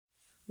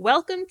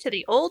Welcome to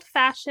the Old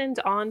Fashioned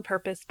On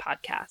Purpose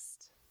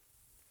podcast.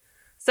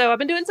 So I've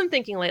been doing some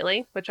thinking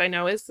lately, which I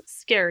know is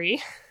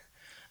scary,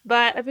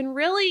 but I've been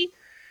really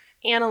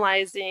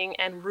analyzing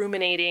and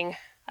ruminating.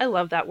 I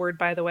love that word,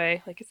 by the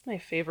way. It's my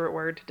favorite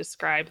word to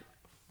describe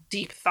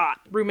deep thought,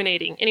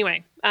 ruminating.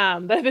 Anyway,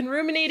 but I've been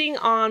ruminating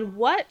on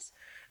what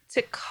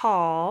to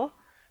call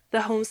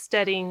the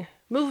homesteading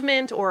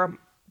movement or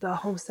the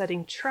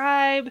homesteading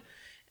tribe,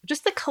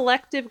 just the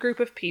collective group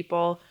of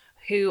people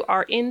who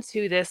are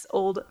into this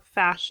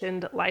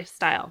old-fashioned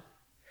lifestyle.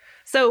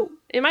 So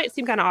it might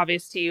seem kind of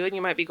obvious to you, and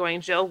you might be going,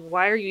 Jill,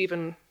 why are you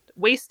even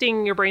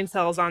wasting your brain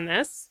cells on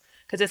this?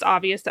 Because it's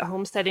obvious that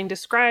homesteading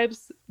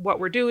describes what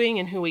we're doing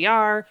and who we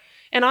are.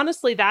 And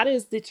honestly, that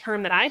is the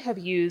term that I have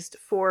used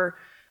for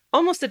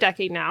almost a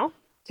decade now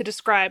to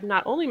describe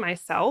not only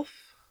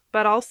myself,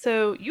 but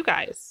also you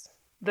guys,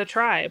 the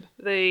tribe,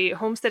 the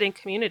homesteading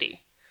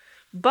community.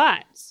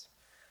 But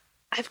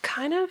I've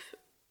kind of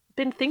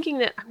been thinking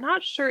that I'm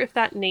not sure if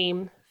that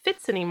name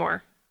fits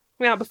anymore.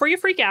 Now, before you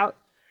freak out,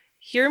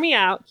 hear me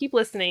out, keep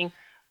listening,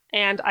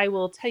 and I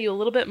will tell you a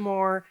little bit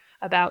more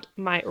about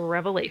my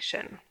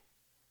revelation.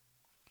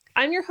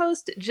 I'm your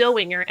host, Jill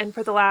Winger, and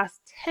for the last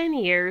 10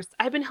 years,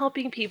 I've been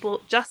helping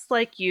people just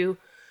like you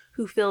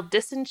who feel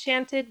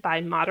disenchanted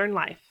by modern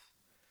life.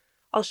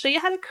 I'll show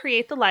you how to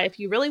create the life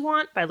you really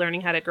want by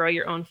learning how to grow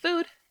your own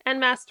food and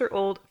master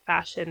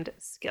old-fashioned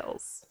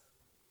skills.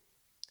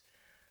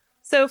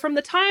 So from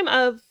the time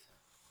of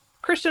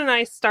Christian and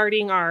I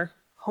starting our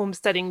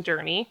homesteading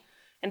journey,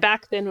 and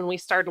back then when we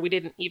started, we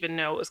didn't even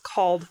know it was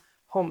called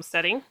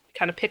homesteading. We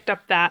kind of picked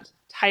up that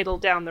title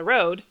down the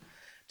road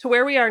to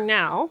where we are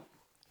now.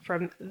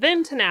 From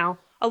then to now,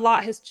 a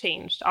lot has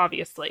changed,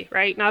 obviously,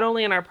 right? Not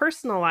only in our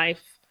personal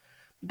life,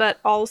 but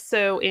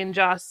also in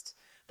just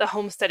the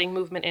homesteading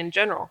movement in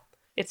general.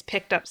 It's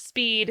picked up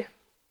speed.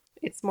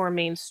 It's more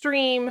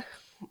mainstream.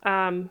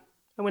 I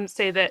wouldn't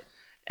say that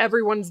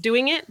everyone's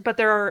doing it, but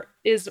there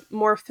is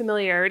more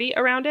familiarity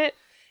around it,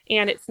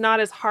 and it's not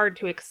as hard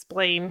to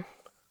explain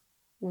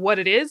what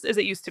it is as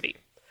it used to be.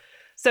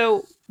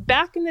 So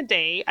back in the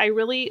day, I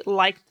really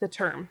liked the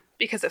term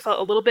because it felt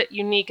a little bit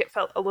unique. It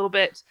felt a little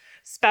bit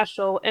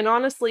special. And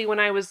honestly,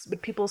 when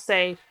people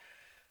say,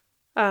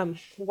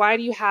 why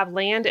do you have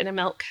land and a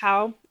milk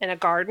cow and a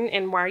garden,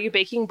 and why are you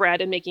baking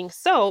bread and making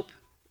soap?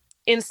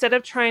 Instead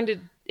of trying to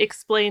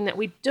explain that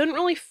we didn't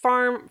really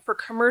farm for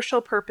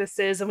commercial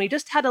purposes and we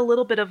just had a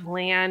little bit of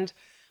land,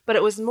 but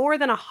it was more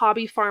than a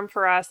hobby farm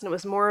for us and it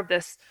was more of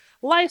this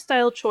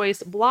lifestyle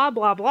choice, blah,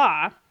 blah,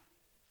 blah.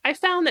 I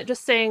found that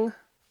just saying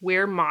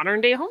we're modern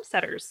day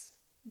homesteaders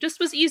just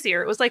was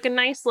easier. It was like a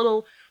nice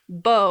little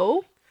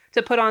bow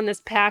to put on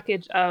this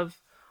package of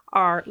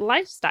our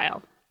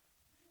lifestyle.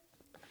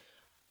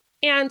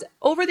 And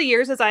over the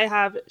years, as I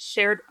have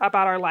shared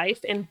about our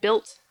life and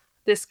built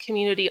this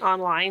community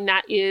online,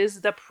 that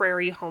is the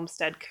Prairie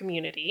Homestead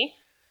community,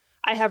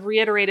 I have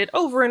reiterated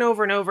over and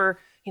over and over,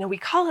 we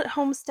call it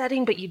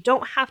homesteading, but you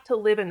don't have to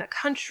live in the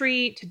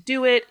country to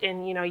do it.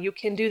 And, you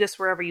can do this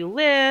wherever you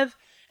live.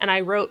 And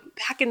I wrote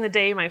back in the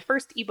day, my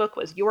first ebook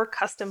was Your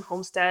Custom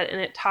Homestead. And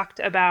it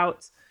talked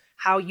about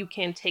how you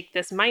can take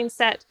this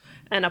mindset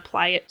and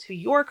apply it to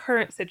your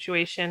current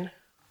situation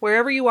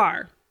wherever you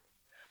are.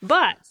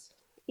 But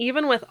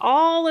even with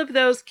all of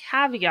those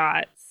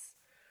caveats,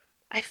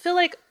 I feel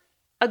like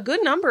a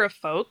good number of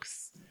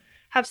folks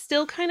have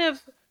still kind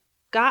of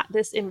got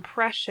this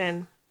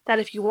impression that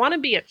if you want to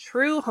be a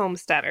true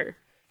homesteader,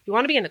 if you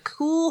want to be in the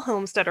cool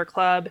homesteader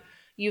club,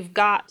 you've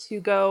got to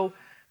go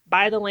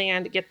buy the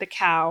land, get the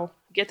cow,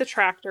 get the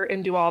tractor,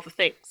 and do all the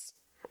things.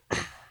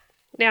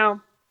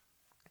 Now,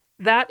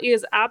 that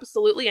is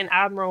absolutely an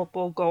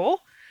admirable goal.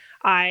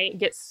 I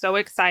get so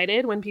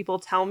excited when people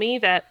tell me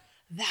that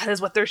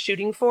is what they're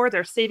shooting for.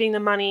 They're saving the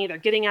money, they're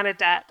getting out of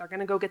debt, they're going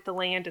to go get the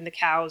land and the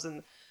cows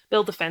and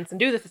build the fence and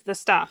do the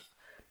stuff.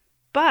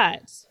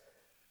 But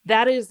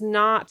that is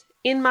not,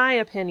 in my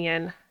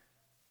opinion,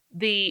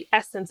 the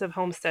essence of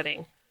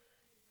homesteading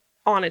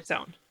on its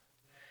own.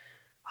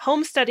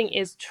 Homesteading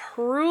is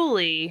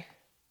truly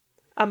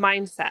a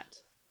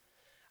mindset.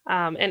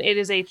 And it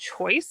is a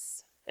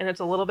choice, and it's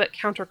a little bit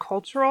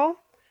countercultural,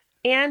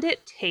 and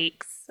it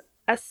takes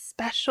a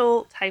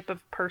special type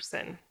of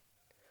person.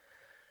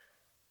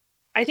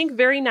 I think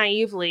very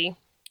naively,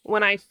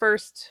 when I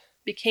first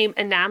became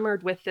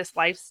enamored with this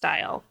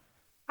lifestyle,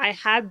 I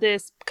had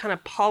this kind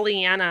of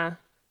Pollyanna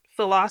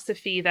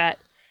philosophy that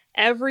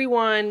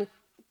everyone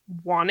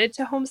wanted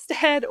to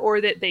homestead,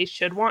 or that they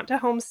should want to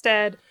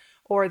homestead,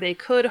 or they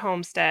could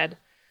homestead.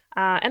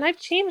 And I've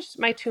changed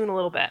my tune a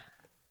little bit.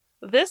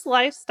 This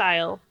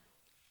lifestyle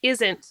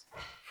isn't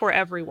for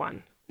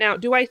everyone. Now,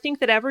 do I think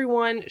that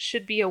everyone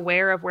should be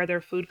aware of where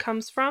their food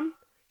comes from?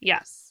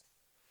 Yes.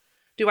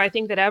 Do I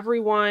think that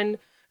everyone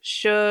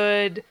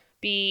should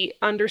be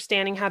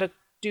understanding how to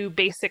do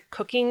basic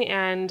cooking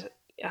and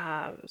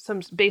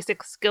some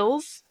basic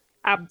skills?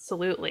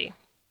 Absolutely.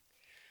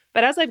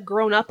 But as I've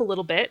grown up a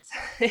little bit,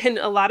 and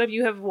a lot of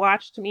you have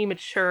watched me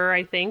mature,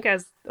 I think,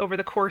 as over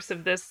the course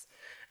of this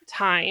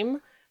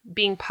time,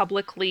 being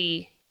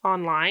publicly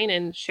online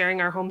and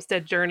sharing our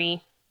homestead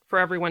journey for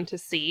everyone to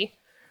see,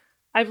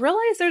 I've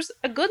realized there's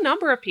a good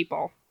number of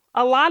people,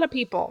 a lot of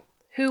people,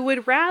 who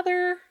would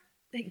rather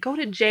go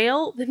to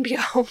jail than be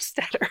a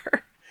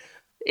homesteader.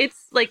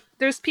 It's like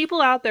there's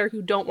people out there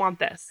who don't want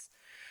this.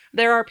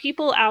 There are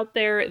people out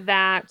there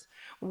that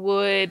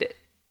would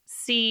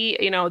see,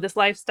 this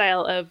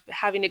lifestyle of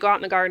having to go out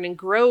in the garden and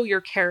grow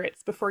your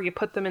carrots before you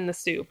put them in the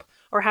soup,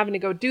 or having to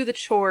go do the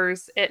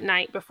chores at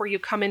night before you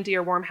come into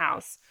your warm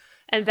house.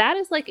 And that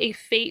is like a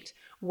fate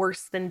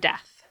worse than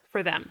death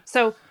for them.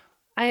 So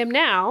I am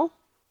now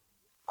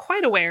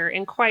quite aware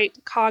and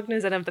quite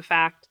cognizant of the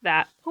fact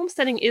that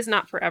homesteading is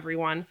not for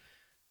everyone.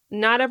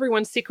 Not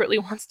everyone secretly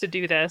wants to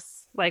do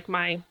this, like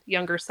my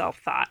younger self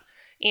thought.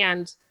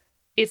 And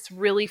it's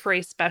really for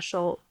a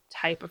special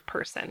type of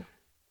person.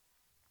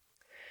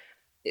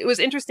 It was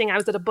interesting. I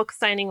was at a book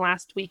signing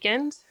last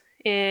weekend.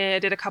 I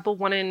did a couple,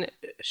 one in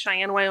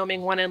Cheyenne,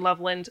 Wyoming, one in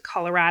Loveland,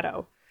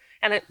 Colorado.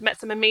 And I met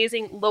some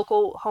amazing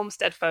local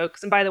homestead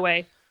folks. And by the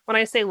way, when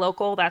I say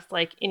local, that's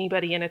like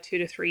anybody in a 2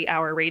 to 3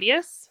 hour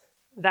radius.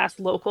 That's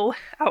local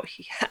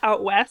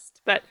out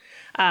west. But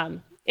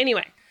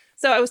anyway,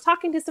 so I was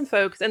talking to some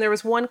folks, and there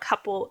was one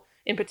couple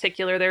in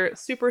particular. They're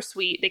super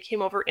sweet. They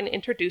came over and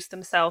introduced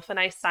themselves, and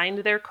I signed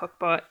their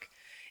cookbook.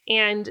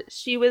 And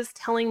she was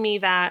telling me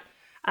that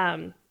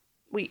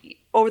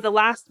over the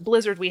last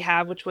blizzard we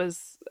had, which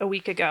was a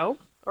week ago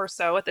or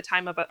so at the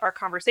time of our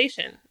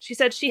conversation, she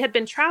said she had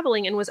been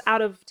traveling and was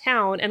out of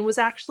town and was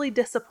actually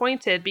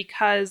disappointed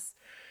because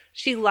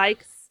she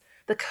likes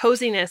the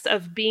coziness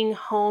of being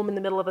home in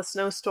the middle of a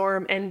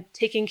snowstorm and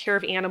taking care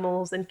of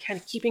animals and kind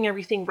of keeping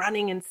everything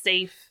running and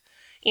safe.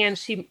 And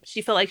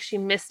she felt like she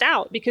missed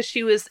out because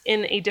she was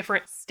in a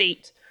different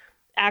state,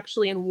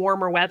 actually in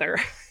warmer weather.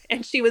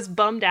 And she was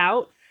bummed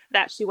out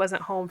that she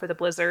wasn't home for the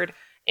blizzard.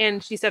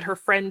 And she said her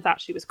friend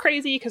thought she was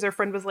crazy because her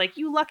friend was like,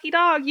 "You lucky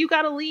dog, you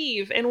got to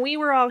leave." And we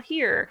were all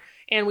here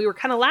and we were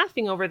kind of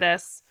laughing over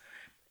this.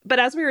 But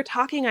as we were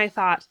talking, I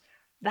thought,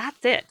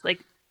 that's it.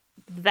 Like,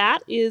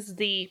 that is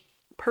the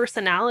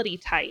personality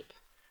type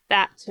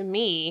that to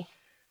me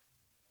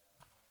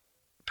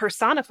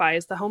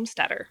personifies the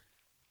homesteader.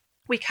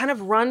 We kind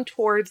of run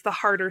towards the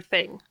harder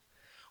thing.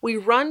 We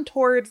run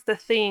towards the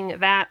thing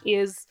that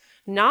is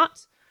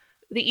not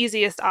the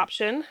easiest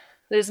option,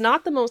 that is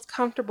not the most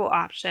comfortable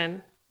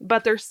option,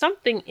 but there's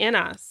something in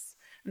us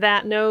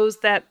that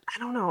knows that, I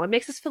don't know, it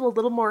makes us feel a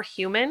little more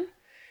human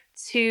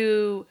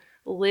to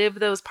live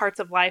those parts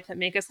of life that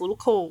make us a little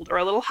cold or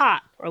a little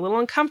hot or a little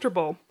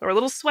uncomfortable or a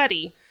little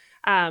sweaty,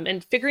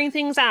 and figuring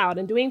things out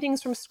and doing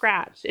things from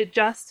scratch. It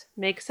just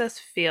makes us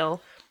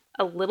feel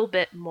a little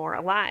bit more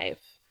alive.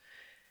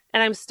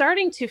 And I'm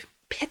starting to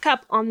pick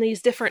up on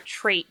these different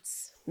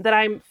traits that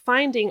I'm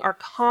finding are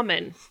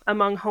common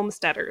among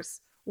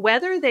homesteaders,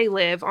 whether they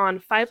live on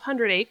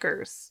 500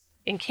 acres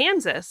in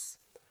Kansas,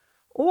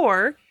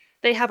 or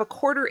they have a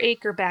 1/4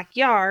 acre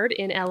backyard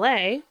in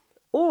LA,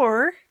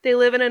 or they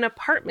live in an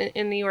apartment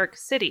in New York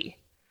City.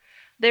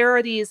 There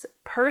are these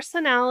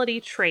personality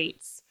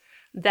traits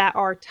that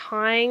are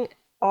tying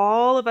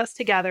all of us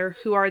together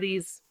who are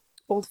these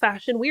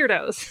old-fashioned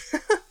weirdos,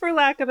 for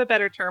lack of a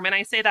better term. And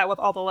I say that with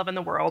all the love in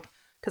the world,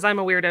 because I'm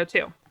a weirdo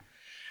too.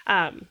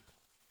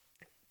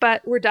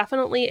 But we're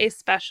definitely a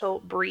special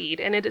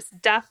breed, and it is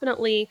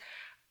definitely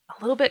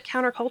a little bit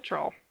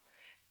countercultural.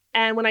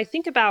 And when I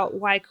think about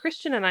why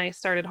Christian and I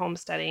started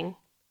homesteading,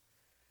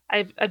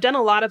 I've done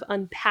a lot of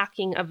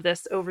unpacking of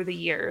this over the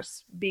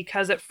years,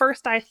 because at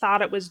first I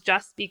thought it was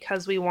just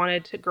because we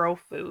wanted to grow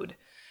food.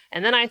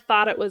 And then I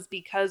thought it was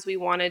because we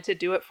wanted to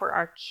do it for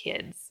our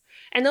kids.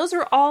 And those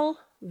are all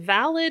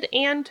valid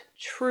and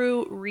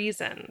true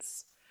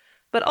reasons.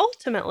 But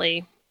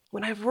ultimately,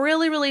 when I've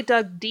really, really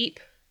dug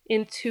deep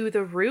into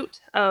the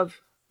root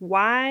of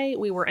why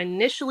we were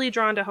initially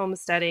drawn to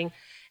homesteading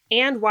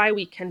and why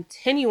we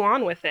continue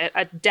on with it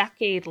a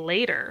decade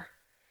later,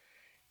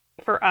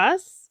 for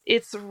us,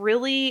 it's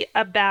really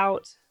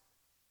about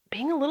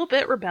being a little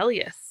bit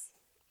rebellious,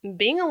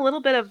 being a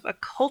little bit of a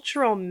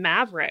cultural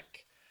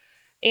maverick.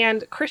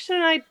 And Christian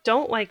and I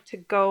don't like to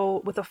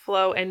go with the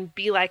flow and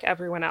be like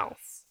everyone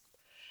else.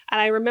 And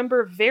I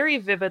remember very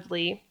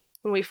vividly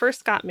when we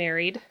first got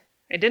married,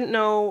 I didn't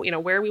know,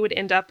 where we would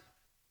end up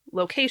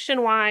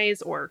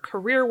location-wise or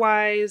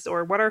career-wise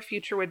or what our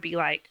future would be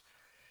like.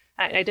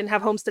 I didn't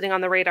have homesteading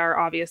on the radar,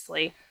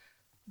 obviously.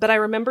 But I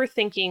remember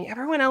thinking,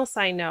 everyone else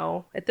I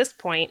know at this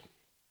point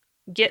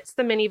gets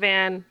the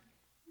minivan,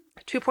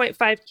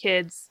 2.5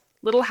 kids,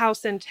 little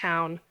house in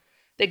town.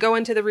 They go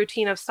into the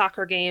routine of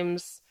soccer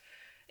games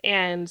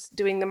and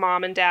doing the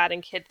mom and dad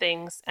and kid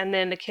things. And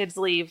then the kids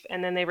leave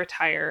and then they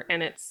retire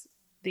and it's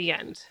the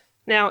end.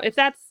 Now, if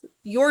that's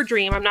your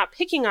dream, I'm not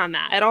picking on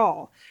that at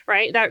all,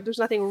 right? There's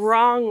nothing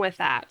wrong with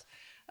that.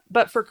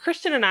 But for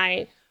Christian and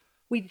I,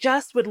 we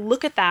just would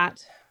look at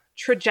that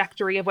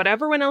trajectory of what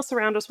everyone else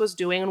around us was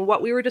doing and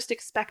what we were just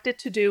expected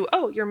to do.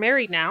 Oh, you're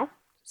married now.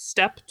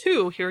 Step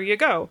 2, here you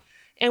go.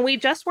 And we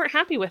just weren't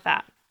happy with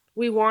that.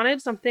 We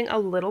wanted something a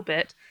little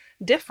bit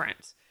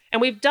different.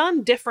 And we've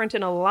done different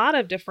in a lot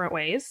of different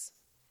ways.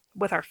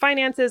 with our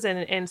finances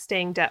and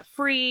staying debt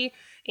free,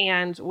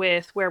 and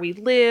with where we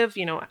live,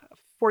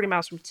 40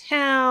 miles from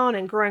town,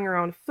 and growing our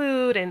own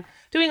food and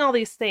doing all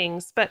these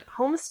things. But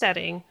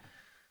homesteading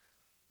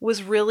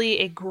was really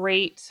a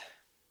great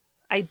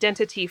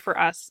identity for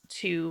us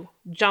to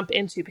jump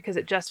into because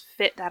it just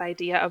fit that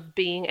idea of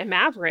being a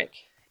maverick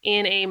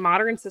in a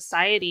modern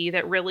society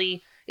that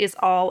really is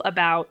all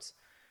about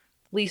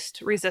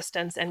least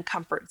resistance and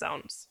comfort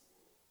zones.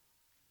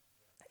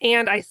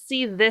 And I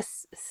see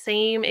this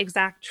same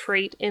exact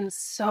trait in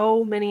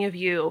so many of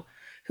you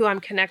who I'm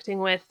connecting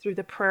with through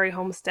the Prairie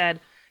Homestead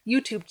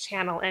YouTube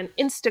channel and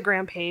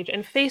Instagram page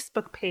and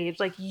Facebook page.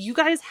 Like, you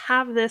guys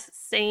have this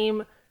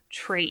same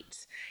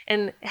trait,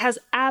 and it has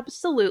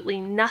absolutely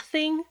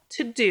nothing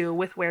to do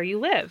with where you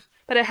live,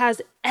 but it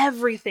has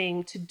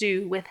everything to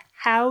do with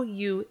how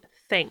you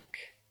think.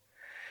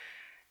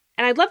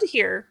 And I'd love to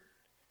hear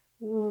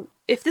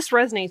if this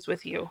resonates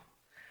with you.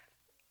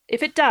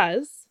 If it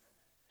does,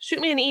 shoot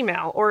me an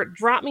email or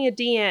drop me a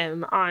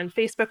DM on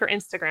Facebook or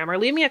Instagram, or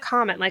leave me a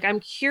comment. Like,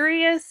 I'm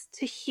curious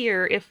to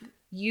hear if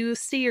you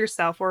see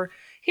yourself or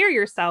hear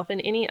yourself in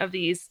any of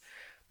these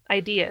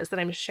ideas that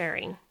I'm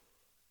sharing.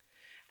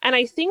 And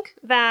I think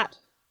that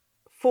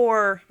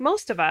for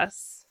most of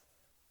us,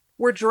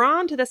 we're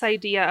drawn to this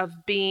idea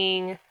of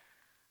being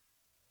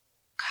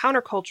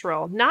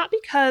countercultural, not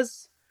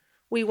because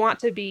we want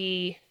to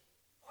be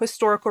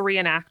historical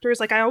reenactors.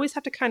 Like, I always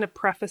have to kind of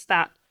preface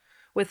that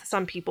with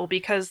some people,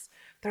 because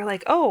they're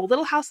like, oh,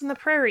 Little House on the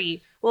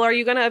Prairie. Well, are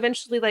you going to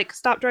eventually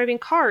stop driving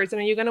cars?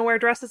 And are you going to wear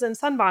dresses and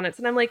sunbonnets?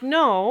 And I'm like,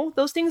 no,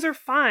 those things are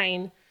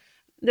fine.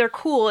 They're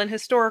cool and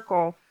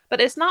historical,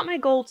 but it's not my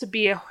goal to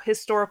be a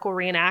historical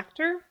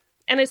reenactor.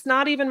 And it's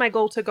not even my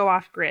goal to go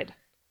off grid.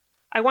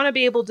 I want to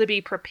be able to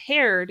be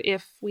prepared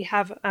if we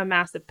have a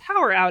massive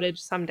power outage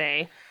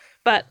someday,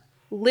 but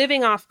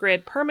living off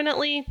grid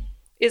permanently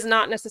is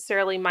not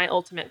necessarily my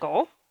ultimate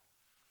goal.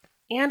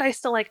 And I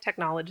still like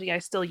technology. I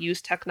still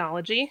use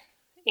technology.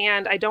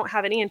 And I don't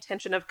have any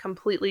intention of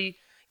completely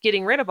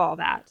getting rid of all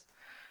that.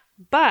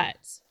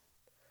 But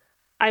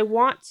I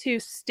want to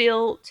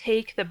still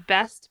take the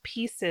best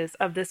pieces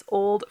of this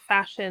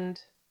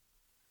old-fashioned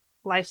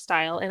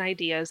lifestyle and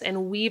ideas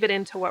and weave it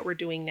into what we're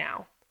doing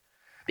now.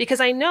 Because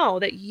I know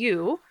that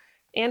you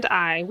and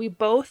we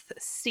both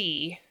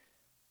see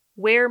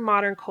where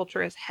modern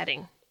culture is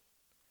heading.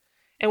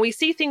 And we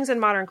see things in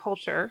modern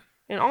culture,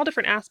 in all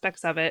different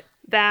aspects of it,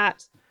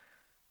 that,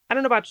 I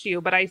don't know about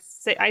you, but I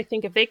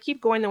think if they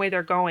keep going the way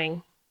they're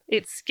going,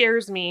 it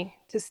scares me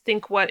to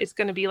think what it's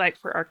going to be like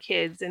for our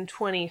kids in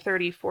 20,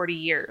 30, 40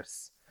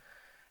 years,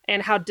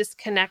 and how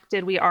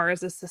disconnected we are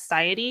as a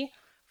society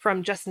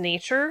from just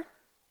nature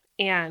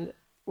and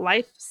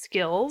life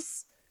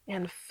skills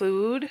and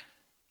food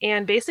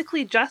and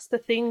basically just the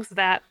things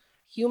that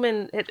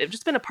have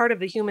just been a part of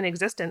the human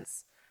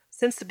existence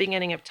since the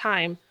beginning of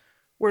time.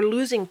 We're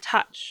losing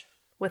touch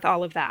with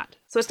all of that.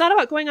 So it's not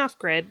about going off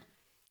grid.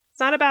 It's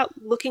not about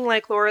looking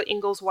like Laura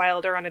Ingalls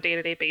Wilder on a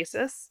day-to-day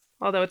basis,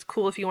 although it's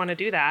cool if you want to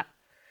do that.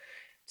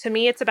 To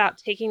me, it's about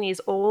taking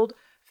these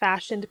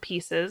old-fashioned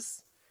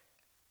pieces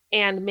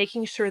and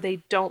making sure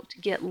they don't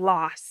get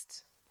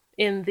lost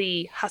in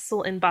the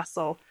hustle and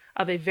bustle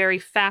of a very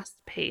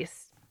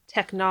fast-paced,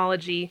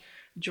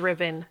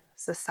 technology-driven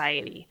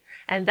society.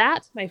 And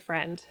that, my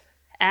friend,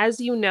 as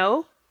you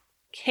know,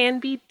 can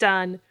be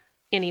done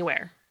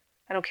anywhere.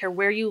 I don't care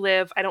where you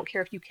live. I don't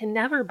care if you can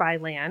never buy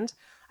land.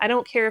 I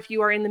don't care if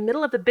you are in the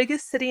middle of the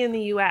biggest city in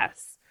the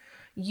US.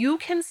 You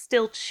can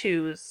still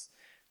choose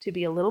to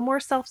be a little more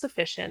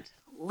self-sufficient,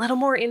 a little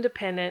more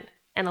independent,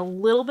 and a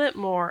little bit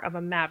more of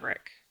a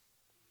maverick.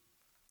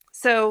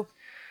 So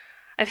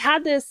I've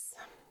had this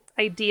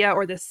idea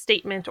or this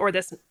statement or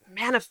this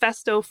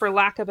manifesto, for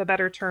lack of a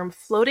better term,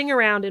 floating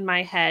around in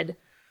my head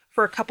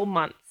for a couple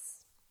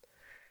months.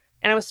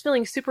 And I was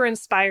feeling super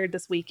inspired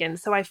this weekend,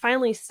 so I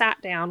finally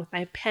sat down with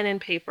my pen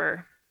and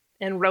paper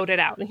and wrote it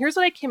out. And here's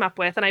what I came up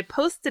with, and I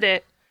posted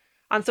it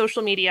on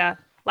social media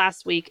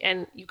last week,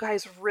 and you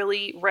guys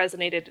really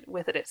resonated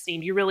with it, it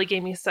seemed. You really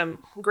gave me some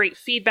great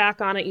feedback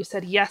on it. You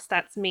said, yes,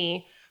 that's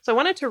me. So I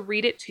wanted to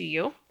read it to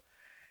you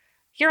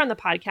here on the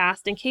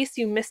podcast in case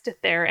you missed it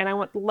there, and I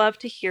would love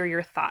to hear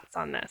your thoughts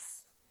on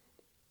this.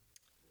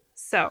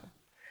 So,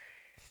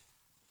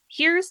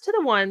 here's to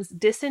the ones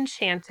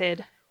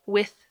disenchanted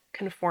with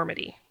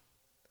conformity.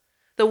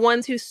 The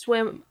ones who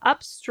swim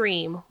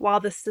upstream while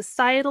the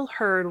societal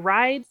herd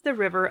rides the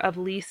river of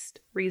least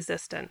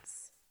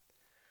resistance.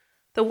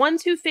 The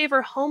ones who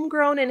favor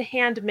homegrown and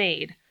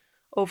handmade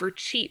over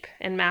cheap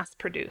and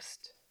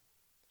mass-produced.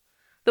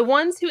 The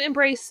ones who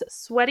embrace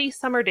sweaty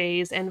summer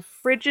days and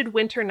frigid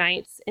winter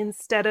nights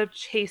instead of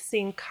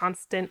chasing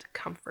constant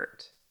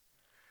comfort.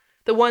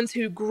 The ones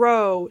who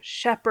grow,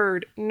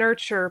 shepherd,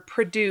 nurture,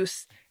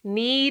 produce,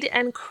 knead,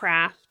 and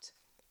craft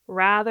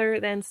rather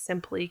than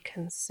simply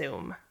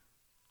consume.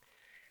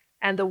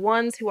 And the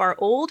ones who are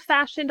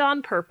old-fashioned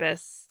on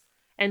purpose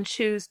and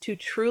choose to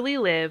truly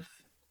live,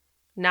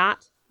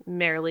 not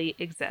merely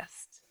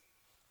exist.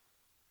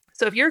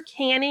 So if you're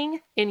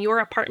canning in your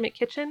apartment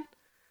kitchen,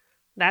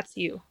 that's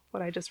you.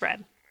 what I just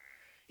read.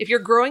 If you're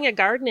growing a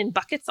garden in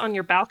buckets on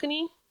your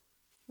balcony,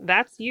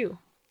 that's you.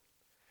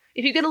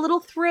 If you get a little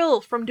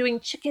thrill from doing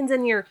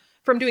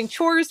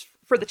chores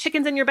for the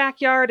chickens in your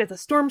backyard as the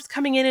storm's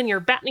coming in and you're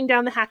battening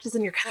down the hatches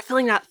and you're kind of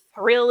feeling that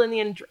thrill and the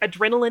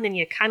adrenaline and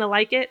you kind of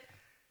like it,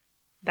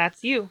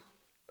 that's you.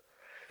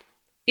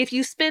 If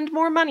you spend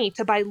more money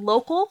to buy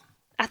local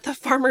at the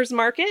farmer's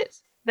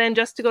market than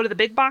just to go to the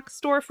big box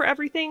store for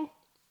everything,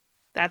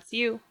 that's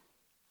you.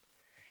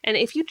 And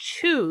if you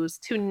choose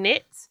to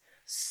knit,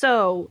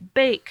 sew,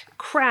 bake,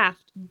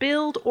 craft,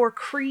 build, or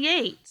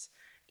create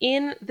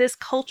in this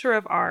culture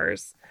of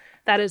ours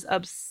that is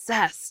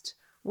obsessed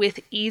with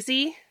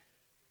easy,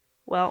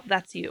 well,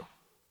 that's you.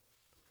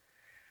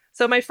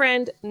 So, my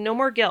friend, no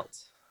more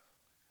guilt.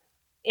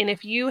 And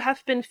if you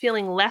have been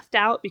feeling left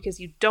out because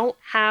you don't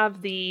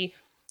have the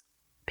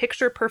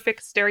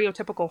picture-perfect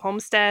stereotypical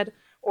homestead,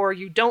 or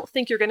you don't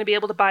think you're going to be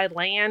able to buy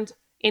land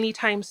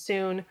anytime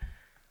soon,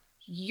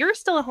 you're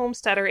still a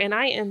homesteader, and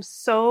I am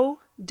so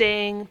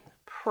dang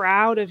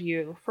proud of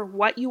you for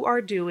what you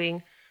are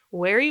doing,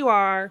 where you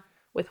are,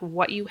 with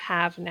what you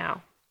have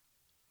now.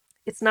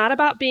 It's not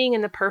about being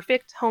in the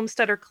perfect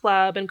homesteader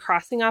club and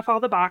crossing off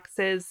all the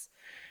boxes.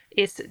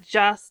 It's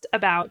just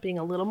about being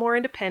a little more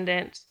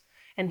independent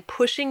and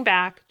pushing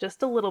back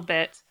just a little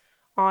bit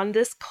on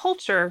this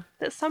culture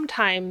that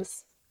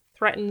sometimes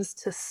threatens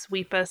to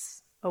sweep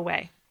us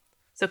away.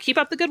 So keep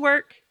up the good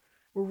work.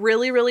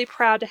 Really, really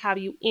proud to have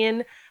you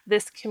in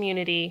this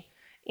community.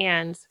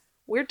 And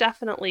we're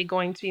definitely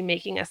going to be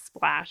making a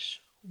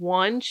splash.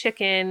 One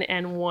chicken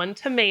and one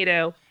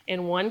tomato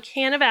and one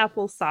can of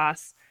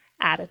applesauce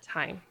at a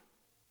time.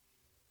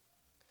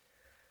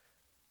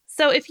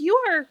 So if you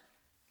are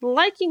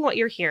liking what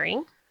you're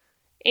hearing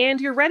and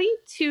you're ready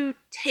to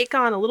take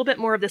on a little bit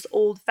more of this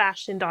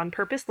old-fashioned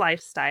on-purpose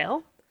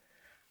lifestyle,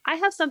 I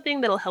have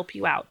something that'll help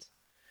you out.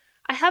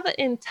 I have an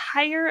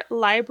entire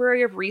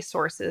library of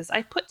resources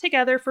I put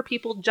together for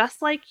people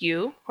just like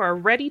you who are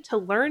ready to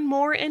learn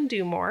more and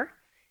do more,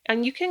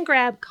 and you can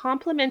grab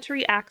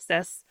complimentary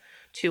access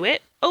to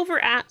it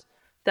over at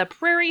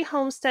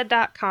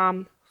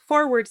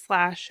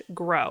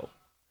theprairiehomestead.com/grow.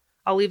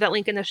 I'll leave that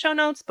link in the show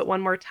notes, but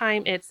one more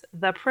time, it's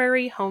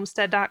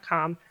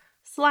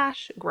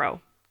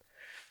theprairiehomestead.com/grow.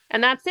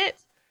 And that's it.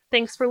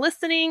 Thanks for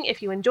listening.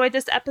 If you enjoyed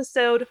this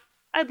episode,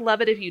 I'd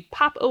love it if you'd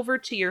pop over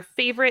to your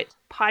favorite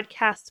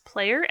podcast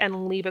player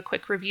and leave a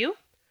quick review.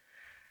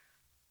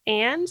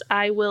 And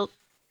I will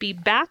be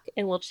back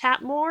and we'll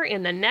chat more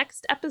in the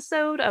next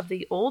episode of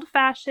the Old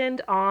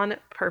Fashioned on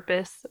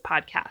Purpose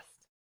podcast.